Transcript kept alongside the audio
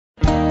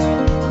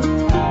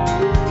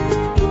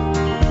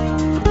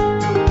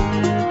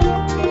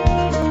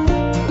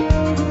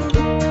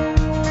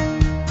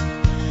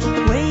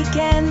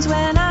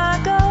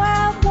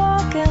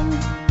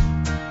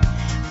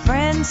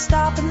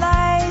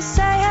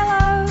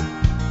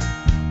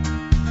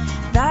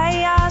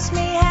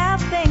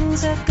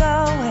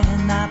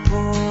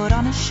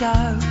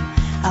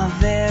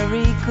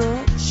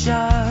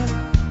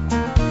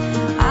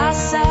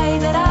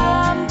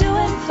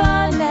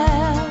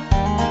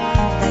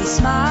They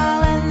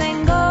smile and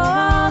then go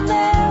on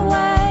their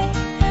way.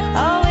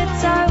 Oh,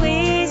 it's so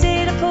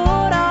easy to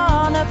put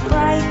on a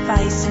brave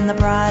face in the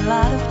bright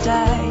light of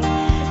day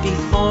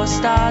before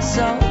stars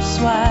so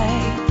sway.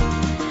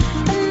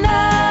 And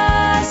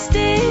I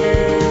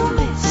still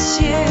miss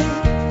you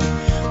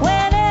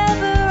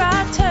whenever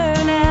I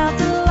turn out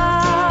the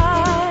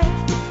light.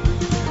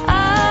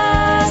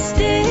 I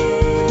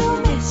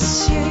still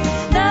miss you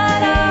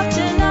night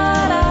after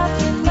night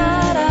after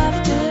night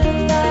after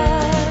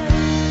night.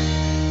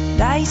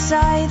 They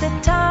say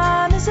that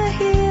time is a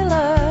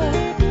healer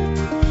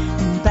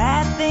and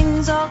bad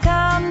things all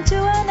come to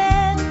an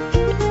end.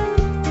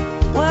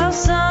 Well,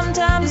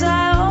 sometimes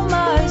I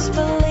almost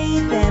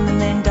believe them, and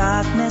then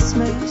darkness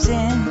moves in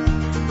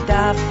and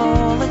I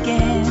fall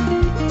again.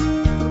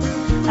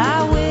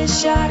 I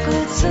wish I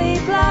could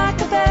sleep like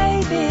a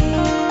baby.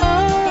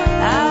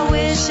 I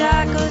wish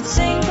I could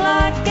sink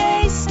like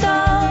a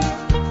stone.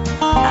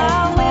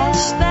 I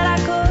wish that I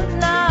could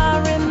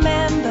not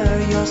remember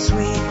your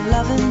sweet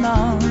loving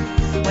moan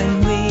when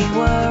we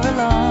were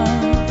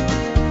alone.